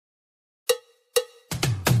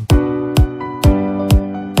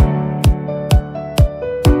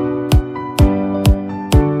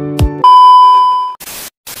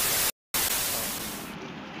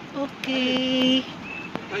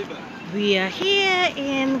We are here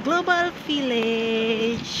in Global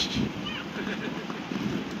Village.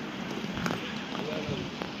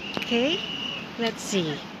 Okay, let's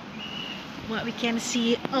see what we can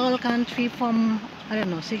see. All country from, I don't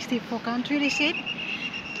know, 64 country they said.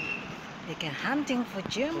 They can hunting for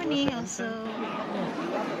Germany also.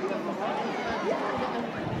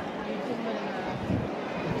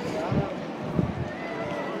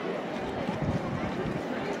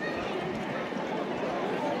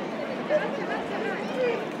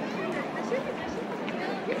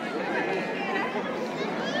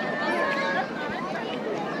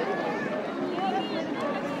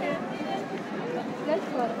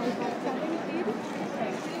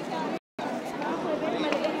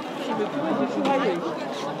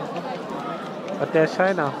 But there's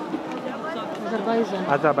China. Azerbaijan.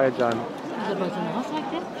 Azerbaijan. Azerbaijan house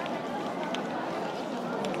like that.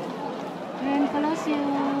 And Colosseum.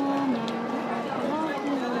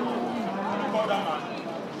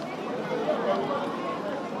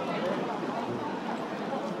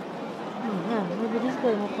 Yeah, maybe this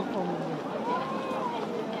guy will perform.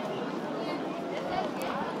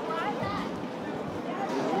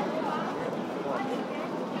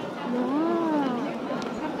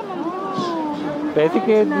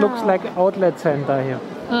 Basically, it looks like an outlet center here.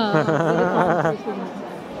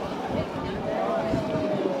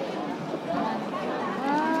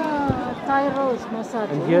 Tyros massage.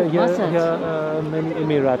 And here many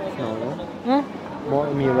Emiratis now, no? Huh? More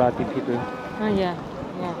Emirati people. Oh yeah,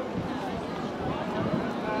 yeah.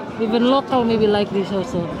 Even local maybe like this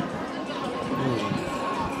also.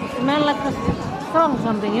 Smell like a strong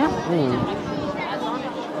something, yeah?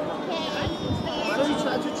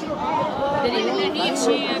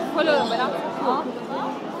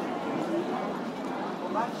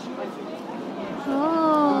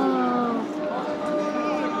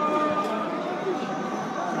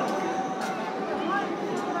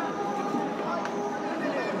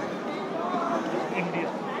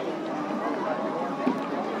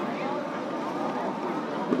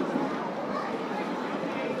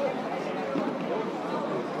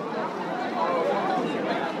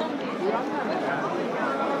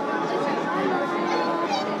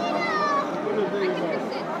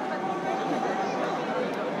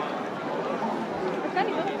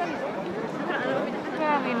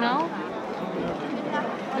 We know.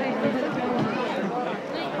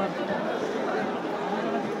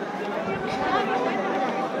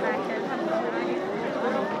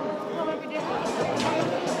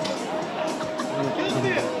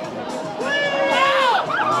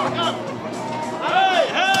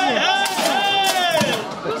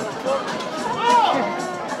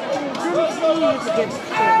 Okay.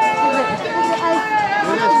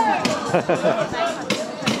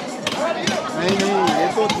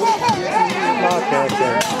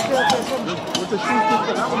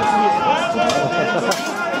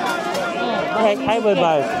 I will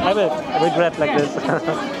buy it. I will grab like this. You wanna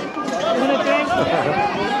try? You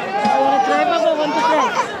wanna try, Papa? Want to try?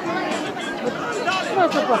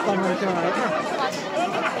 What's the Papa want to try?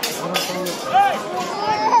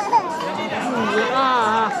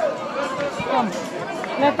 Come.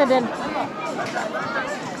 Later then.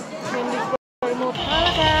 Hello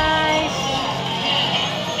guys.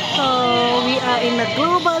 So we are in the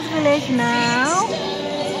Global Village now.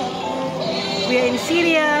 We are in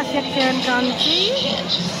Syria, second country,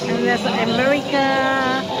 and there's America,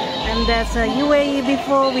 and there's UAE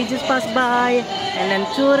before we just passed by, and then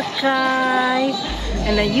Turkey,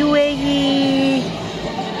 and then UAE.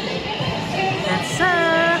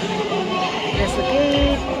 There's the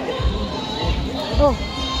gate. Oh,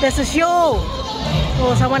 there's a show.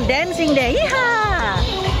 Oh, someone dancing there. Yeehaw!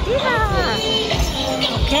 Yeehaw!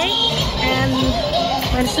 Okay, and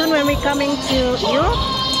when we're coming to Europe,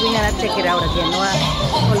 we're gonna check it out again. Oh,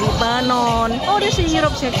 Lebanon. Oh, there's a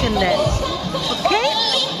Europe section there. Okay,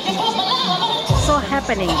 so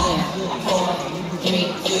happening here.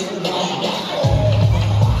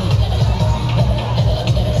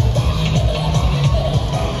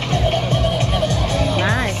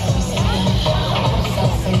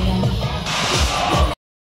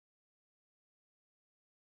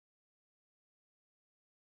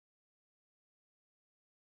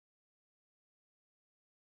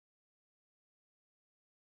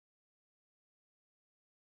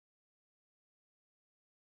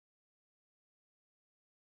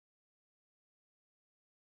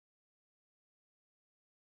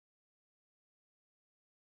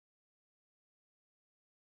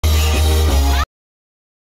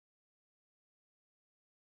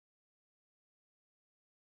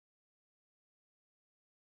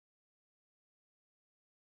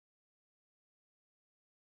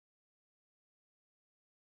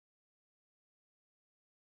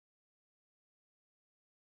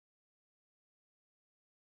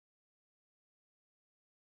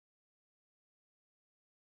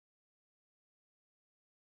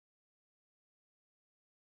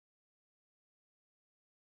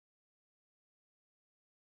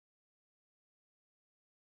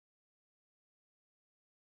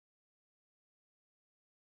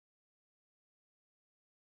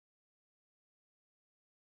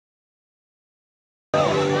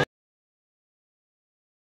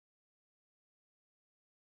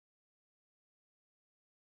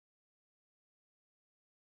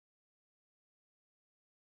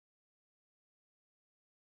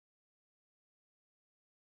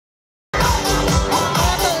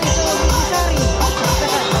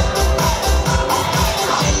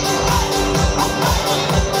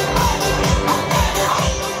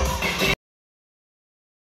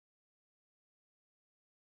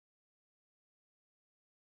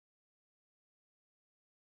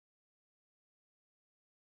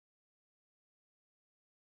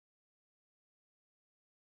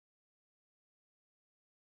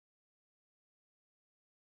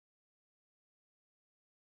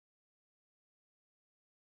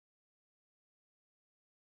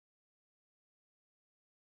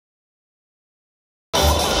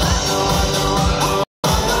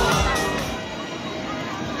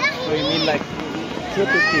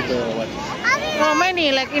 people or what? Oh,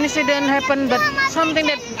 many like incident happened, but something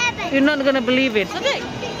that you're not gonna believe it.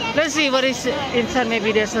 Let's see what is inside.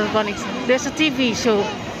 Maybe there's a there's a TV show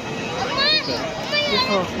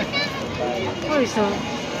before. Oh, so.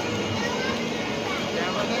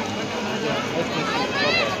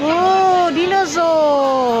 Oh,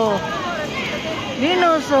 dinosaur!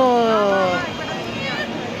 Dinosaur!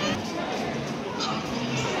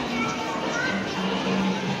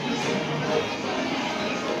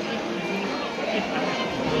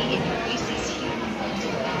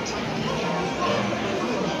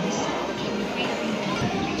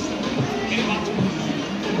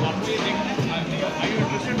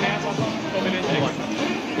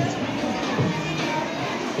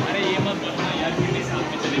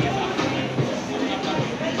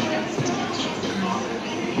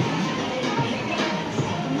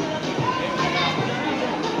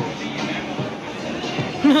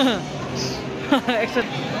 Except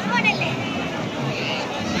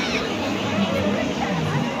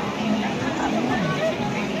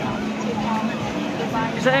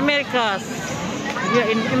it's Americas. You're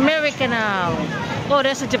in America now. Oh,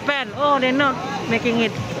 there's a Japan. Oh, they're not making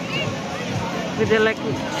it. But they're like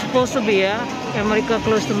supposed to be, yeah. America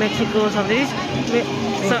close to Mexico, something.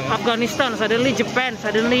 So Afghanistan, suddenly Japan,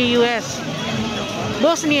 suddenly US.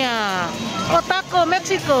 Bosnia. Oh, Taco,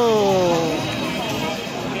 Mexico.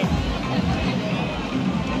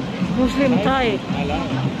 Muslim Thai.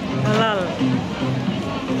 Halal.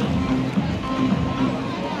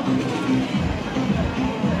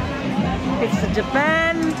 It's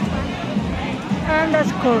Japan, and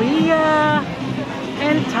that's Korea,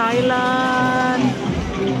 and Thailand.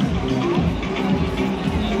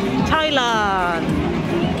 Thailand.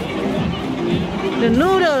 The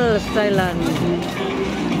noodles, Thailand.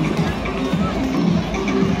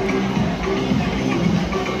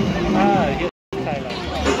 Ah, yes, Thailand.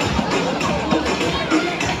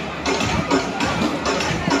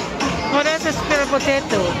 Oh, that's a spare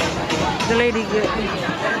potato. The lady.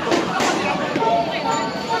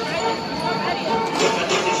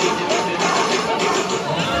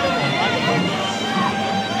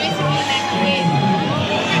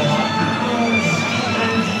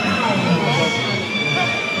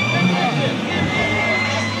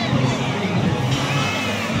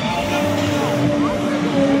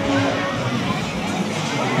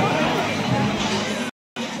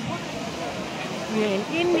 We're in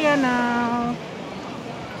India now.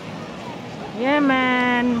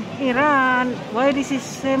 Yemen, Iran. Why this is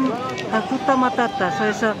same Hakuna Matata? So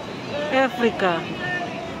it's Africa.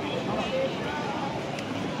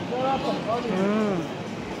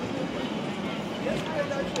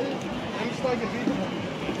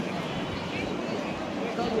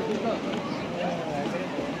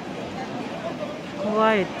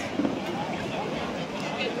 Kuwait.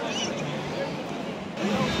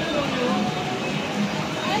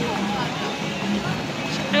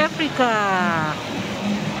 Africa.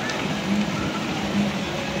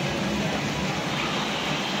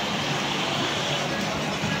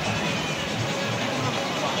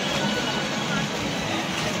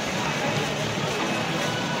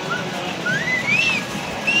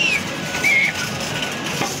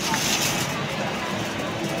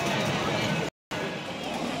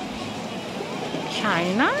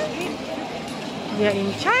 China? We are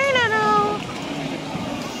in China now.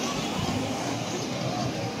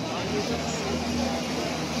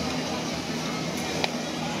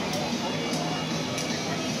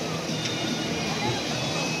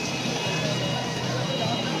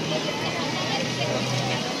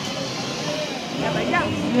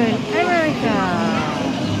 We're in America.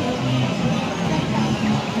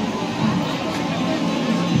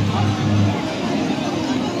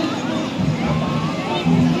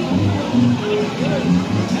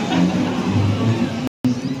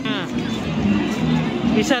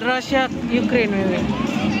 It's a Russia, Ukraine maybe.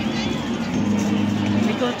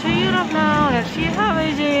 We go to Europe now. Let's see how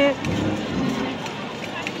is it.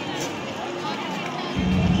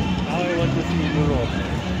 Now I want to see Europe.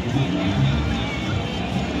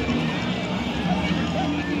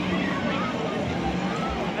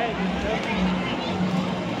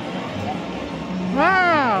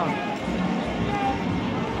 Wow.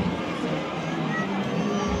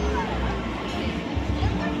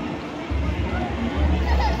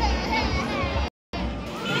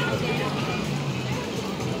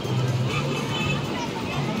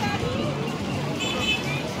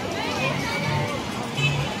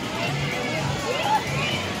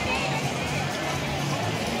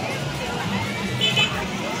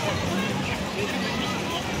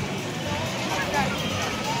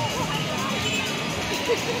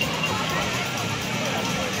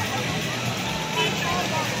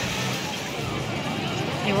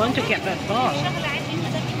 want to get that ball.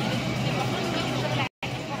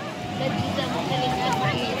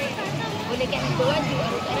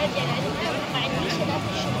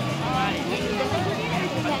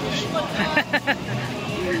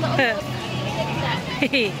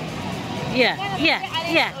 Yeah.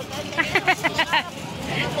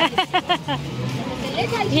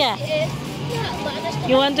 Yeah.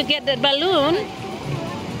 You want to get that balloon?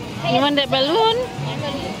 You want that balloon?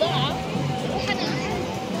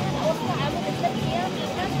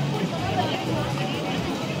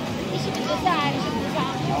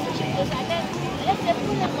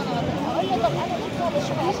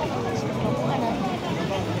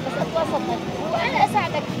 وأنا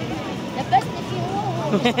أساعدك لبسني فيه هو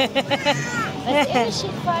بس إيش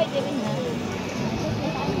الفائدة منها؟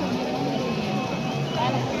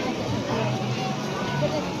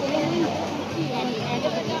 يعني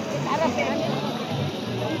تعرفي عنه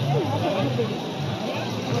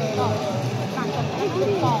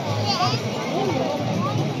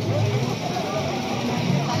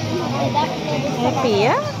Happy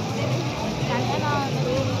ya?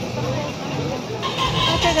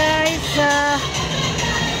 Oke guys,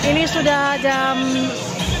 ini sudah jam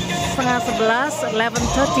setengah 11,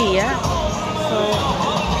 11:30 ya. So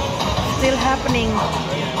still happening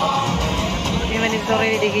even it's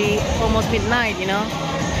already almost midnight, you know.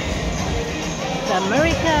 The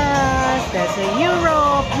Americas, there's a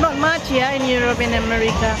Europe, not much ya in Europe and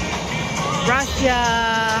America. Russia,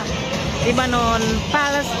 Lebanon,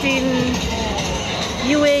 Palestine,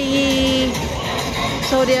 UAE,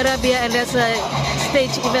 Saudi Arabia, and there's a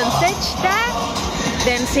event stage there,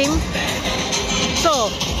 dancing. So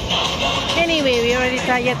anyway, we already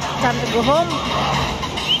tired, time to go home.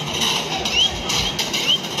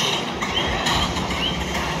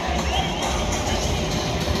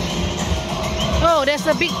 Oh, there's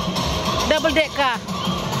a big double decker.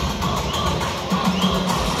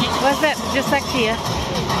 What's that? Just taxi, yeah?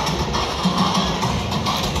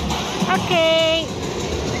 Okay.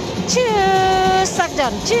 Cheers,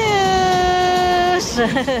 Sakjan. Cheers.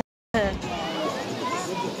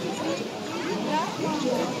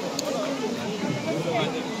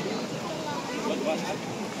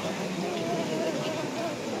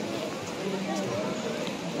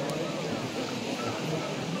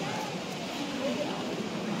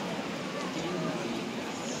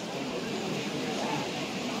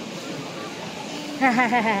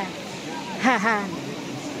 Hahaha.